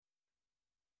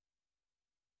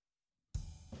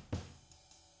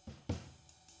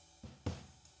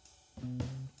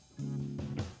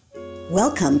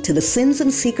Welcome to The Sins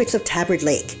and Secrets of Tabard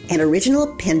Lake, an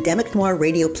original pandemic noir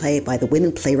radio play by the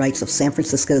women playwrights of San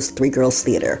Francisco's Three Girls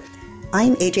Theater.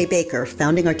 I'm AJ Baker,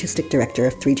 founding artistic director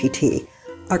of 3GT.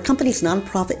 Our company's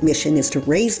nonprofit mission is to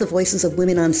raise the voices of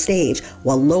women on stage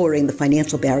while lowering the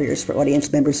financial barriers for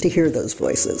audience members to hear those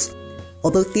voices.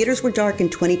 Although theaters were dark in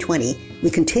 2020, we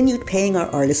continued paying our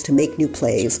artists to make new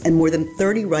plays, and more than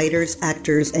 30 writers,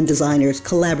 actors, and designers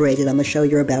collaborated on the show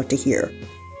you're about to hear.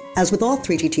 As with all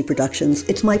 3GT productions,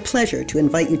 it's my pleasure to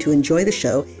invite you to enjoy the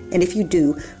show, and if you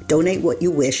do, donate what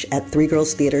you wish at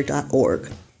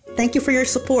threegirlstheater.org. Thank you for your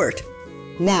support.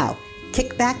 Now,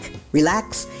 kick back,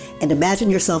 relax, and imagine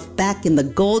yourself back in the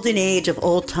golden age of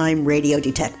old-time radio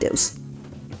detectives.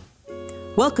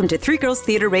 Welcome to Three Girls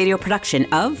Theater radio production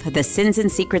of The Sins and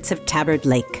Secrets of Tabard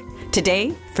Lake.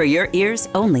 Today, for your ears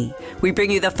only, we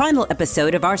bring you the final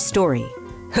episode of our story,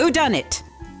 Who Done It?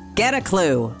 Get a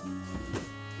clue.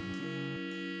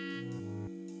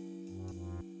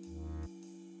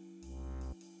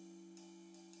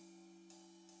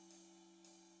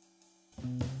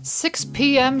 "6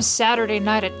 p.m. Saturday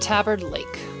night at Tabard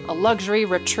Lake, a luxury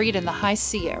retreat in the High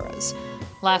Sierras.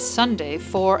 Last Sunday,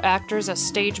 4 actors, a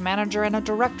stage manager, and a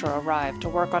director arrived to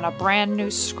work on a brand new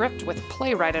script with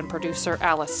playwright and producer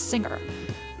Alice Singer.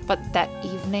 But that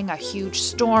evening, a huge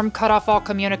storm cut off all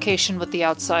communication with the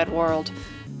outside world,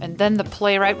 and then the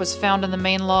playwright was found in the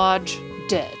main lodge,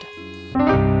 dead.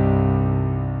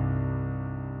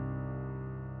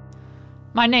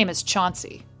 My name is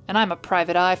Chauncey, and I'm a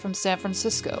private eye from San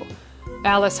Francisco.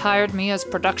 Alice hired me as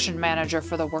production manager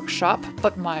for the workshop,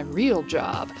 but my real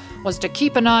job was to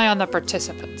keep an eye on the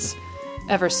participants.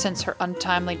 Ever since her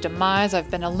untimely demise,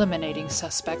 I've been eliminating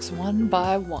suspects one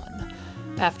by one.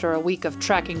 After a week of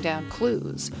tracking down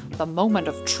clues, the moment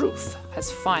of truth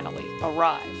has finally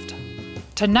arrived.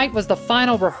 Tonight was the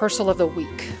final rehearsal of the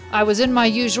week. I was in my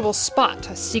usual spot,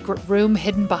 a secret room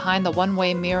hidden behind the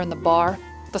one-way mirror in the bar.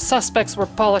 The suspects were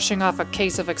polishing off a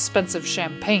case of expensive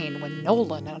champagne when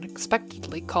Nolan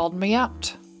unexpectedly called me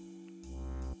out.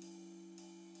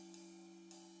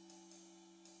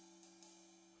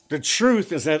 The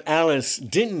truth is that Alice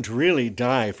didn't really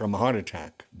die from a heart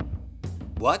attack.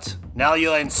 What? Now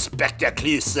you're Inspector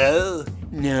Clouseau?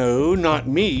 No, not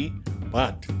me,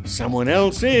 but someone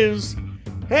else is.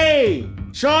 Hey,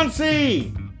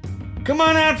 Chauncey! Come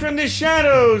on out from the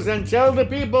shadows and tell the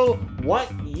people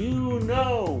what you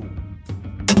know.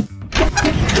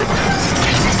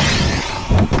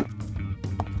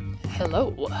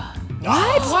 Hello.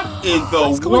 What in the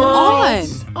What's going on?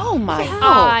 Oh my God.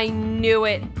 I knew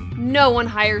it. No one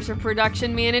hires a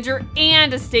production manager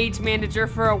and a stage manager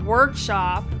for a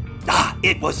workshop. Ah,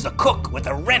 it was the cook with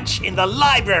a wrench in the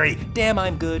library. Damn,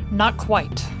 I'm good. Not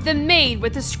quite. The maid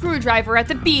with a screwdriver at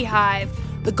the beehive.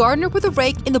 The gardener with a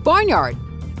rake in the barnyard.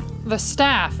 The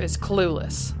staff is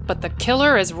clueless, but the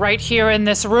killer is right here in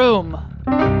this room.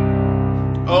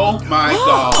 Oh my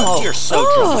God. You're so This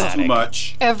is dramatic. too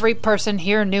much. Every person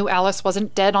here knew Alice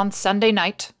wasn't dead on Sunday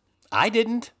night. I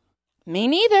didn't. Me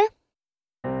neither.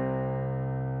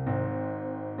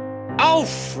 Oh,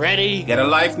 Freddie! Get a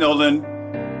life, Nolan.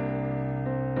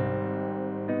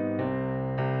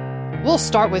 We'll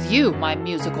start with you, my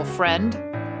musical friend.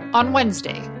 On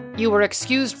Wednesday, you were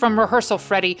excused from rehearsal,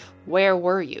 Freddie. Where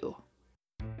were you?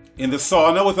 In the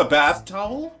sauna with a bath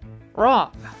towel?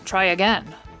 Wrong. Try again.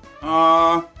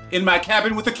 In my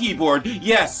cabin with a keyboard.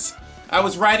 Yes, I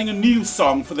was writing a new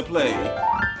song for the play.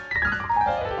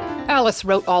 Alice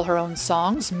wrote all her own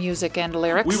songs, music and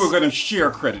lyrics. We were going to share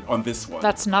credit on this one.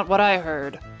 That's not what I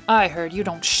heard. I heard you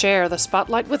don't share the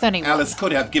spotlight with anyone. Alice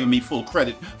could have given me full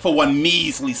credit for one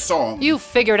measly song. You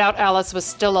figured out Alice was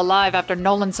still alive after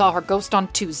Nolan saw her ghost on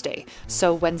Tuesday.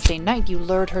 So Wednesday night, you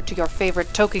lured her to your favorite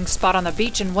toking spot on the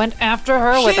beach and went after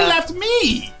her with She left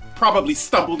me! Probably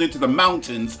stumbled into the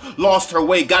mountains, lost her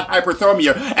way, got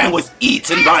hyperthermia, and was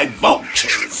eaten by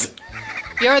vultures.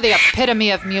 You're the epitome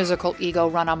of musical ego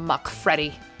run amok,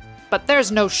 Freddie. But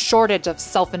there's no shortage of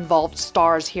self-involved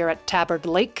stars here at Tabard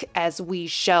Lake, as we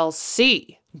shall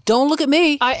see. Don't look at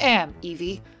me. I am,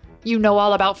 Evie. You know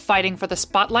all about fighting for the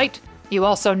spotlight. You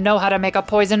also know how to make a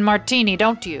poison martini,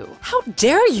 don't you? How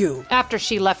dare you? After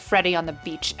she left Freddie on the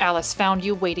beach, Alice found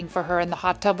you waiting for her in the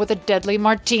hot tub with a deadly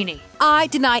martini. I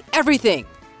deny everything.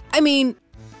 I mean,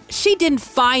 she didn't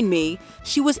find me.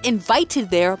 She was invited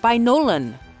there by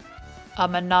Nolan. A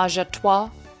ménage à trois?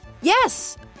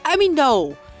 Yes.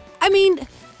 No.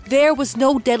 There was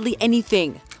no deadly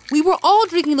anything. We were all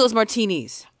drinking those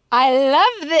martinis. I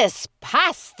love this.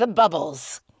 Pass the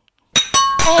bubbles.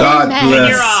 God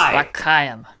bless.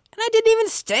 Rakayim. And I didn't even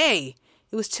stay.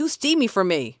 It was too steamy for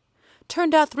me.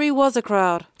 Turned out 3 was a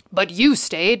crowd. But you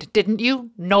stayed, didn't you,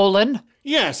 Nolan?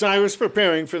 Yes, I was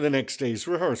preparing for the next day's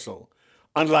rehearsal.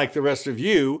 Unlike the rest of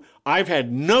you, I've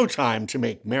had no time to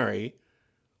make merry.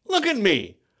 Look at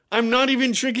me. I'm not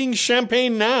even drinking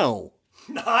champagne now.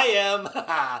 I am.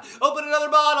 Open another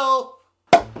bottle.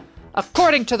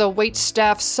 According to the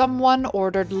waitstaff, someone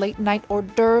ordered late-night hors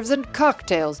d'oeuvres and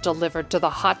cocktails delivered to the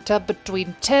hot tub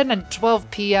between 10 and 12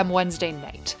 p.m. Wednesday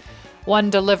night.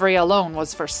 One delivery alone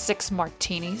was for 6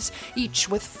 martinis, each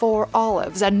with 4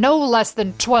 olives, and no less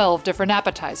than 12 different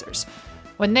appetizers.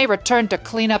 When they returned to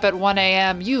clean up at 1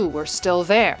 a.m., you were still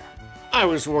there. I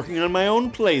was working on my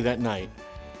own play that night.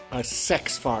 A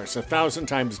sex farce 1,000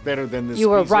 times better than this. You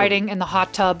were piece of- riding in the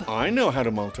hot tub. I know how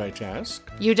to multitask.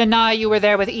 You deny you were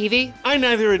there with Evie? I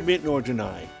neither admit nor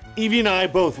deny. Evie and I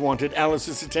both wanted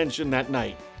Alice's attention that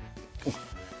night.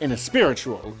 In a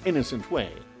spiritual, innocent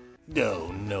way.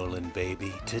 No, Nolan,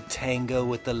 baby. To tango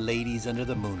with the ladies under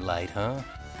the moonlight, huh?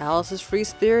 Alice's free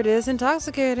spirit is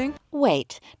intoxicating.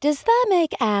 Wait, does that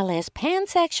make Alice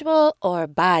pansexual or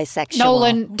bisexual?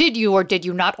 Nolan, did you or did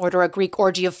you not order a Greek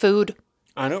orgy of food?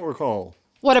 I don't recall.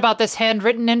 What about this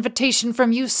handwritten invitation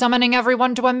from you summoning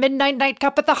everyone to a midnight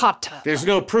nightcap at the hot tub? There's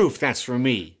no proof that's from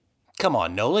me. Come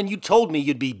on, Nolan. You told me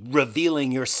you'd be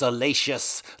revealing your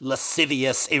salacious,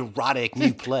 lascivious, erotic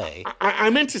new play. I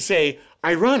meant to say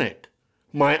ironic.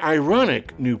 My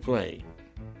ironic new play.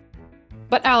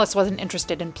 But Alice wasn't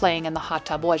interested in playing in the hot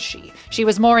tub, was she? She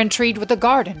was more intrigued with the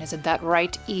garden, isn't that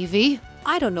right, Evie?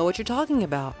 I don't know what you're talking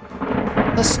about.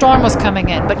 The storm was coming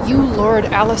in, but you lured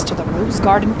Alice to the rose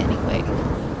garden anyway.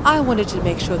 I wanted to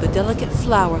make sure the delicate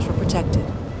flowers were protected.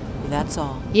 That's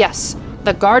all. Yes,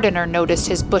 the gardener noticed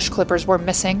his bush clippers were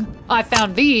missing. I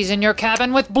found these in your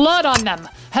cabin with blood on them.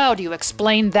 How do you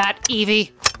explain that,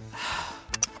 Evie?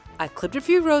 I clipped a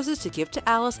few roses to give to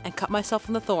Alice and cut myself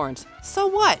on the thorns. So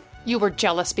what? You were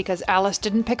jealous because Alice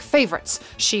didn't pick favorites.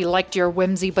 She liked your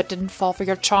whimsy but didn't fall for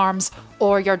your charms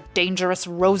or your dangerous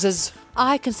roses.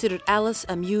 I considered Alice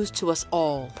a muse to us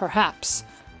all. Perhaps.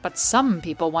 But some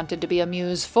people wanted to be a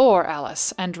muse for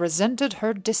Alice and resented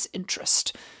her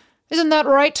disinterest. Isn't that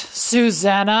right,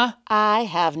 Susanna? I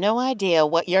have no idea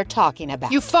what you're talking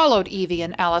about. You followed Evie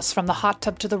and Alice from the hot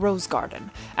tub to the rose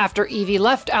garden. After Evie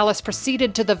left, Alice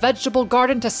proceeded to the vegetable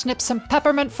garden to snip some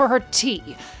peppermint for her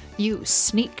tea. You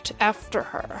sneaked after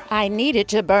her. I needed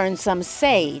to burn some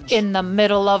sage. In the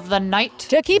middle of the night?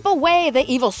 To keep away the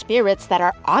evil spirits that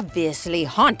are obviously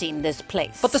haunting this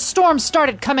place. But the storm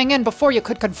started coming in before you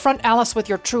could confront Alice with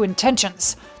your true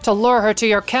intentions. To lure her to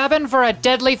your cabin for a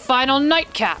deadly final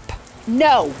nightcap.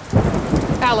 No.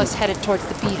 Alice headed towards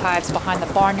the beehives behind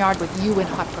the barnyard with you in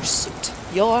hot pursuit.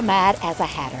 You're mad as a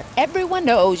hatter. Everyone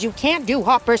knows you can't do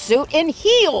hot pursuit in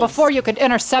heels. Before you could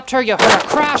intercept her, you heard a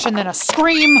crash and then a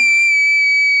scream.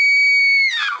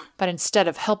 But instead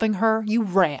of helping her, you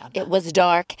ran. It was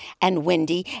dark and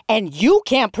windy, and you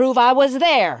can't prove I was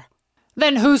there.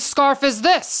 Then whose scarf is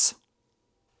this?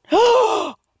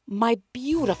 My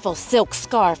beautiful silk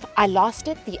scarf. I lost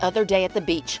it the other day at the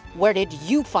beach. Where did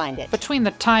you find it? Between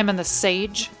the thyme and the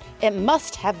sage. It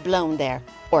must have blown there,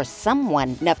 or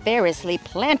someone nefariously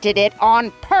planted it on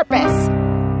purpose.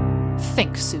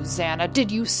 Think, Susanna,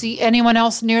 did you see anyone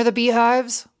else near the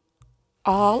beehives?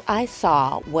 All I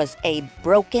saw was a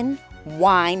broken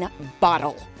wine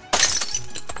bottle.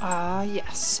 Ah,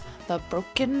 yes, the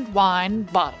broken wine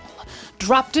bottle.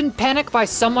 Dropped in panic by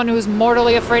someone who's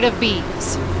mortally afraid of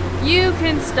bees. You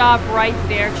can stop right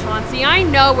there, Chauncey. I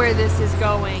know where this is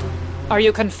going. Are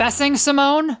you confessing,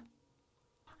 Simone?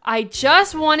 I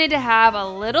just wanted to have a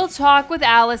little talk with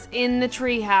Alice in the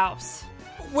treehouse.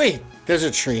 Wait, there's a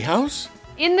treehouse?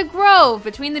 In the grove,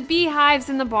 between the beehives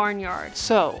and the barnyard.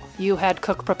 So, you had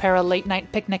Cook prepare a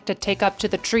late-night picnic to take up to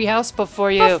the treehouse before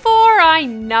you... Before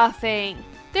nothing.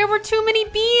 There were too many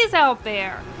bees out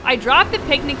there. I dropped the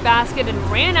picnic basket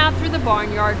and ran out through the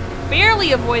barnyard,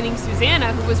 barely avoiding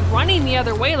Susanna, who was running the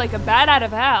other way like a bat out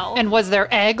of hell. And was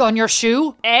there egg on your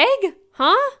shoe? Egg?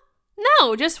 Huh?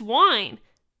 No, just wine.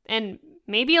 And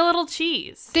maybe a little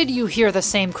cheese. Did you hear the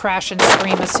same crash and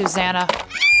scream as Susanna?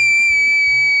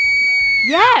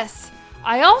 Yes!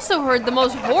 I also heard the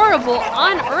most horrible,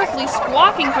 unearthly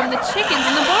squawking from the chickens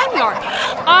in the barnyard.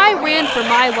 I ran for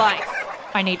my life.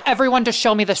 I need everyone to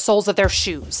show me the soles of their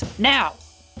shoes. Now!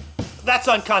 That's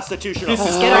unconstitutional. This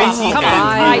is Get crazy. off. Come and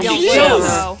on. I don't think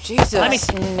so.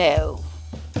 Jesus. No.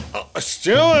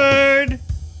 Steward!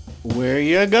 Where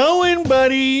you going,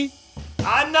 buddy?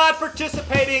 I'm not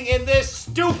participating in this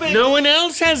stupid... No one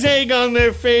else has egg on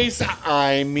their face.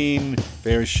 I mean,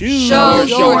 their shoes. Show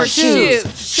your shoes.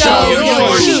 Show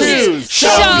your shoes.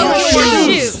 Show your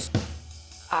shoes.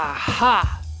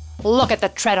 Aha! Look at the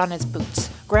tread on his boots.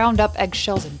 Ground up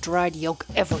eggshells and dried yolk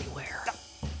everywhere.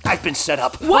 I've been set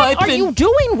up. What are you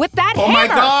doing with that hammer? Oh my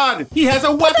God! He has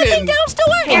a weapon! Put the thing down,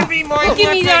 Stuart!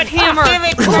 Give me that hammer. Give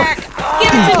it back.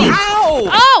 Give it to me. Ow!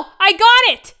 Oh, I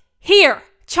got it. Here,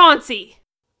 Chauncey.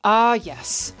 Ah,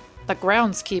 yes. The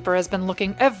groundskeeper has been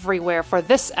looking everywhere for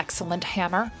this excellent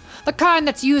hammer. The kind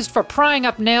that's used for prying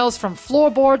up nails from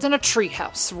floorboards in a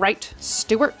treehouse, right,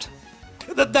 Stuart?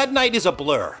 That night is a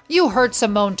blur. You heard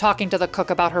Simone talking to the cook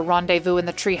about her rendezvous in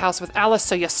the treehouse with Alice,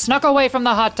 so you snuck away from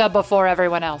the hot tub before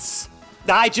everyone else.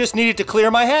 I just needed to clear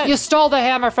my head. You stole the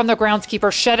hammer from the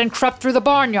groundskeeper's shed and crept through the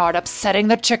barnyard, upsetting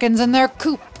the chickens in their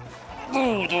coop.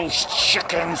 Oh, those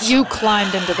chickens. You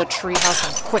climbed into the treehouse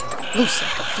and quickly loosened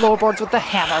the floorboards with the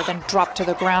hammer, then dropped to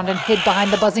the ground and hid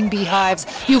behind the buzzing beehives.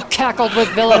 You cackled with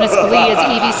villainous glee as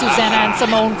Evie, Susanna, and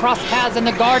Simone crossed paths in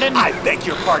the garden. I beg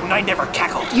your pardon, I never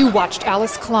cackled. You watched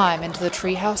Alice climb into the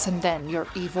treehouse, and then your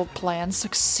evil plan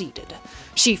succeeded.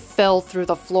 She fell through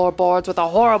the floorboards with a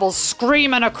horrible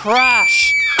scream and a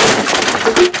crash.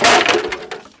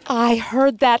 I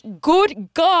heard that. Good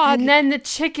God! And then the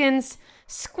chickens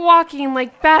squawking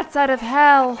like bats out of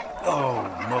hell.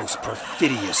 Oh, most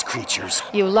perfidious creatures.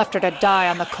 You left her to die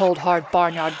on the cold, hard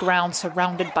barnyard ground,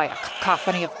 surrounded by a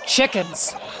cacophony of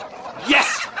chickens.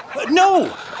 Yes!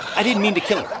 No! I didn't mean to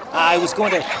kill her. I was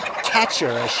going to catch her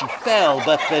as she fell,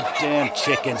 but the damn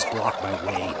chickens blocked my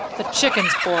way. The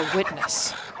chickens bore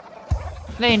witness.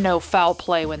 They know foul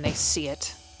play when they see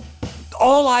it.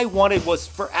 All I wanted was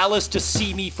for Alice to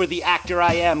see me for the actor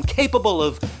I am, capable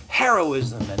of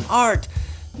heroism and art.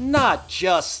 Not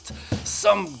just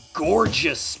some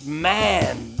gorgeous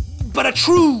man, but a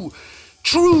true...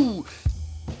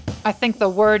 I think the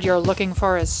word you're looking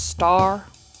for is star.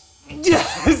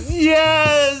 Yes.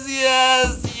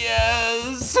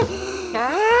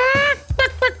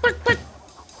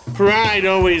 Pride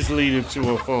always leadeth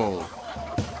to a fall.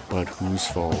 But whose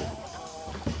fall?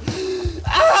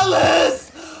 Alice!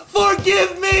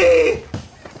 Forgive me!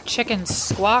 Chickens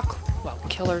squawk while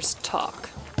killers talk.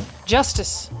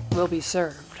 Justice will be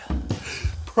served.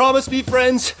 Promise me,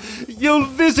 friends, you'll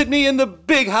visit me in the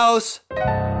big house.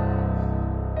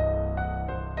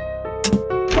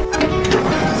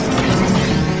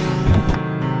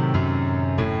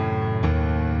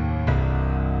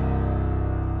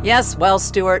 Yes, well,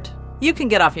 Stuart, you can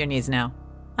get off your knees now.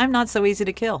 I'm not so easy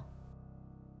to kill.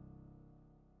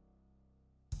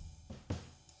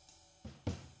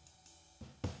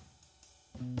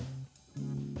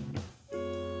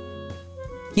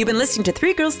 You've been listening to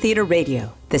Three Girls Theater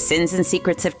Radio, The Sins and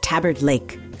Secrets of Tabard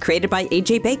Lake, created by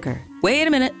AJ Baker. Wait a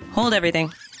minute. Hold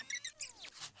everything.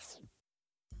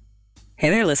 Hey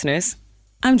there, listeners.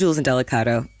 I'm Jules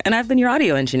Indelicato, and I've been your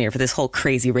audio engineer for this whole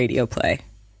crazy radio play.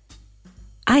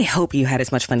 I hope you had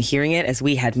as much fun hearing it as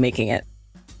we had making it.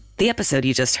 The episode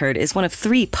you just heard is one of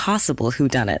 3 possible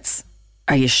whodunits.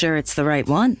 Are you sure it's the right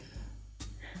one?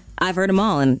 I've heard them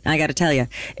all, and I gotta tell you,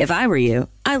 if I were you,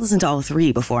 I'd listen to all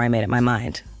 3 before I made up my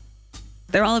mind.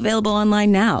 They're all available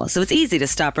online now, so it's easy to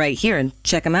stop right here and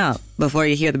check them out before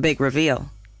you hear the big reveal.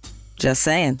 Just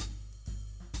saying.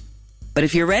 But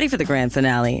if you're ready for the grand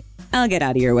finale, I'll get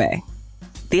out of your way.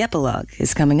 The epilogue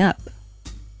is coming up.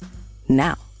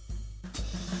 Now.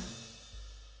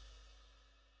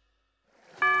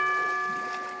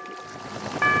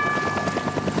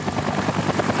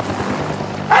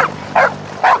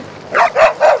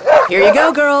 Here you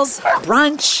go, girls.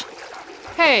 Brunch.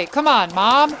 Hey, come on,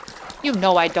 Mom. You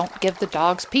know I don't give the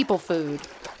dogs people food.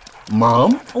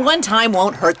 Mom? One time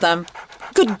won't hurt them.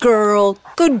 Good girl.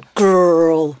 Good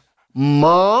girl.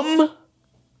 Mom?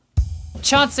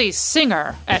 Chauncey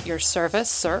Singer at your service,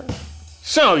 sir.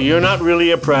 So you're not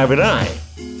really a private eye?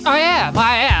 I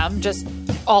am. Just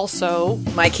also...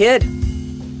 My kid.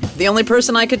 The only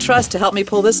person I could trust to help me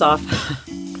pull this off.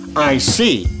 I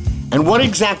see. And what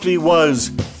exactly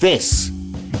was this?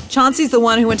 Chauncey's the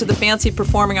one who went to the fancy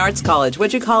performing arts college.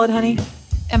 What'd you call it, honey?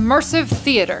 Immersive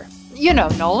theater. You know,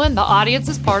 Nolan, the audience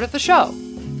is part of the show.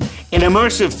 In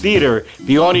immersive theater,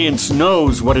 the audience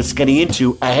knows what it's getting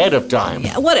into ahead of time.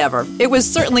 Yeah, whatever. It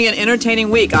was certainly an entertaining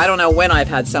week. I don't know when I've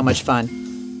had so much fun.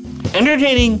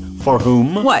 Entertaining for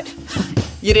whom? What?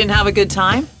 You didn't have a good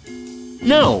time?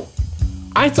 No.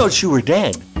 I thought you were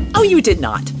dead. Oh, you did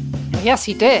not. Yes,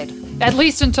 he did. At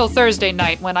least until Thursday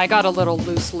night when I got a little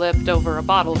loose-lipped over a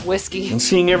bottle of whiskey. And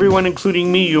seeing everyone,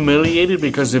 including me, humiliated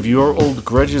because of your old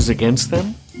grudges against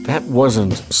them? That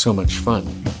wasn't so much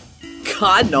fun.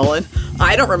 God, Nolan,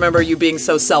 I don't remember you being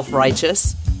so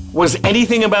self-righteous. Was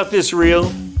anything about this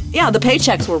real? Yeah, the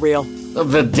paychecks were real.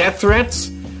 The death threats?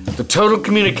 The total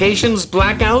communications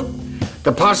blackout?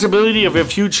 The possibility of a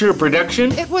future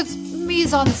production? It was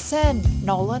mise en scène,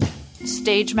 Nolan.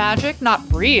 Stage magic, not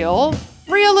real.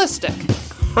 Realistic.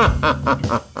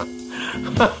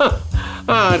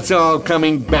 It's all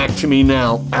coming back to me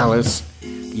now, Alice.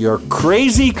 Your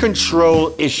crazy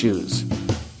control issues.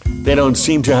 They don't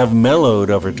seem to have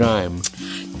mellowed over time.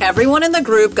 Everyone in the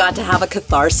group got to have a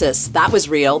catharsis. That was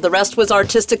real. The rest was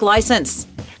artistic license.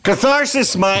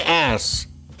 Catharsis my ass.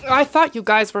 I thought you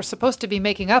guys were supposed to be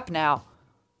making up now.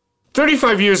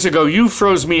 35 years ago, you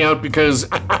froze me out because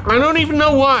I don't even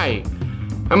know why.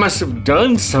 I must have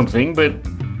done something, but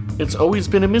it's always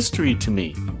been a mystery to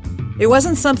me. It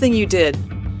wasn't something you did.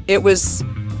 It was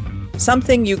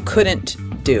something you couldn't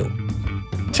do.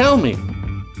 Tell me.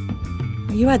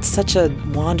 You had such a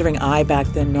wandering eye back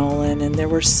then, Nolan, and there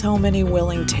were so many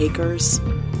willing takers.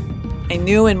 I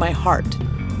knew in my heart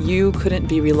you couldn't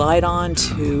be relied on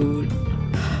to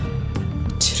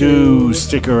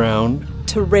stick around.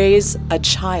 To raise a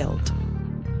child.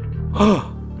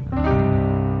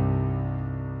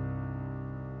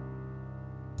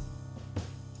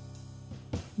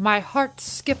 My heart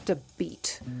skipped a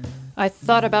beat. I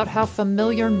thought about how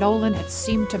familiar Nolan had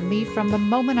seemed to me from the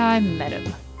moment I met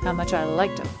him, how much I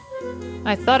liked him.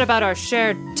 I thought about our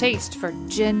shared taste for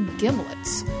gin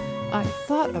gimlets. I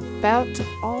thought about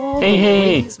all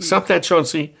Hey, stop that,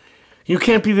 Chauncey. You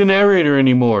can't be the narrator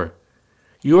anymore.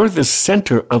 You're the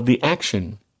center of the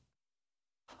action.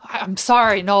 I'm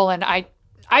sorry, Nolan. I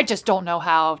just don't know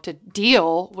how to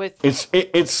deal with...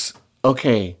 It's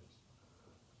okay.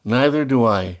 Neither do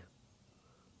I.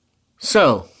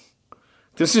 So,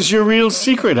 this is your real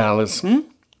secret, Alice,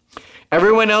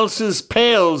 Everyone else's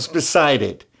pales beside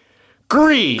it.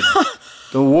 Greed,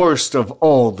 the worst of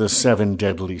all the 7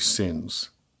 deadly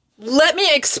sins. Let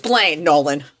me explain,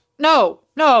 Nolan. No,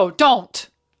 don't.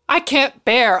 I can't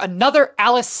bear another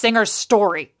Alice Singer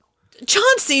story.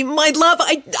 Chauncey, my love,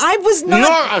 I was not...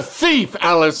 You're a thief,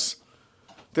 Alice.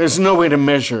 There's no way to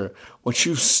measure what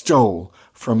you stole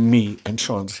from me and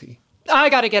Chauncey. I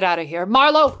gotta get out of here.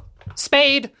 Marlowe,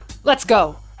 Spade, let's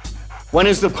go. When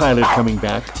is the pilot coming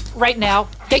back? Right now.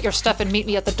 Get your stuff and meet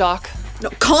me at the dock. No,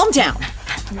 calm down.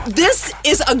 This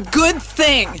is a good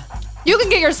thing. You can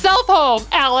get yourself home,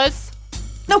 Alice.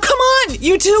 No, come on,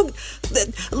 you two.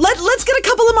 Let's get a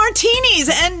couple of martinis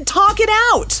and talk it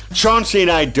out. Chauncey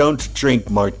and I don't drink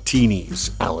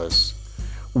martinis, Alice.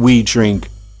 We drink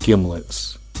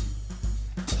gimlets.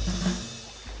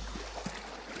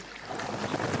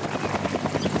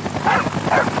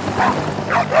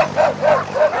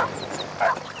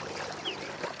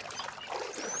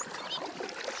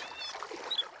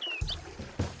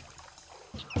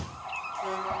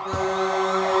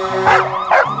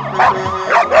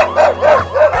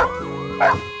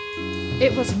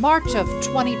 It was March of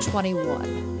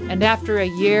 2021, and after a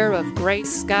year of gray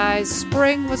skies,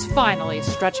 spring was finally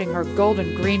stretching her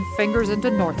golden green fingers into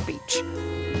North Beach.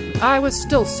 I was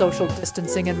still social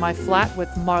distancing in my flat with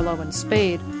Marlowe and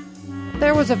Spade.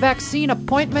 There was a vaccine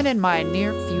appointment in my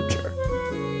near future.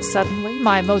 Suddenly,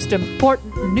 my most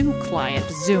important new client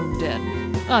zoomed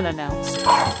in, unannounced.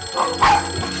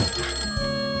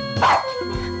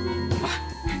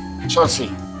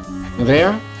 Chauncey, you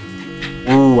there?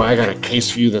 Ooh, I got a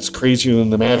case for you that's crazier than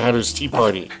the Mad Hatter's Tea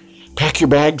Party. Pack your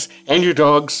bags and your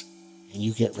dogs, and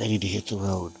you get ready to hit the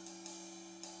road.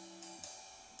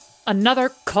 Another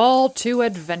call to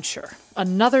adventure.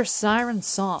 Another siren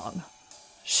song.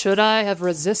 Should I have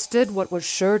resisted what was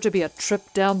sure to be a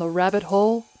trip down the rabbit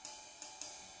hole?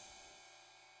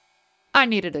 I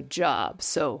needed a job,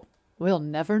 so we'll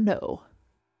never know.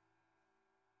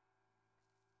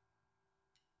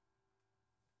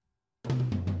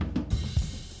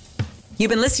 You've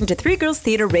been listening to Three Girls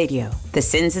Theater Radio, The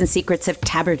Sins and Secrets of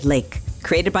Tabard Lake,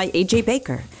 created by A.J.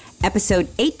 Baker. Episode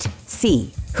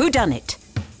 8C, Whodunit?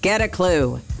 Get a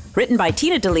Clue. Written by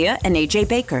Tina D'Elia and A.J.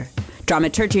 Baker.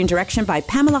 Dramaturgy and direction by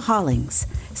Pamela Hollings.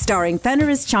 Starring Fenner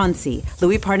as Chauncey,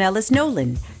 Louis Parnell as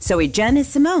Nolan, Zoe Jen as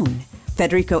Simone,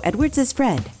 Federico Edwards as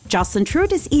Fred, Jocelyn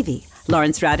Truitt as Evie,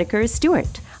 Lawrence Radiker as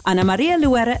Stuart, Ana Maria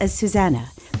Luera as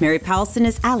Susanna, Mary Powelson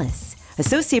as Alice,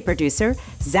 Associate Producer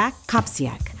Zach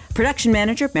Kopsiak, Production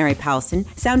Manager, Mary Powelson.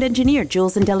 Sound Engineer,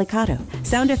 Jules Indelicato.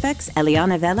 Sound Effects,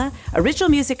 Eliana Vela. Original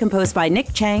music composed by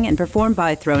Nick Chang and performed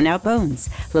by Thrown Out Bones,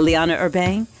 Liliana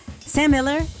Urbang, Sam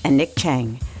Miller, and Nick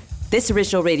Chang. This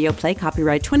original radio play,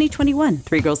 copyright 2021,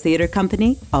 Three Girls Theater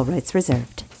Company, all rights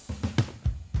reserved.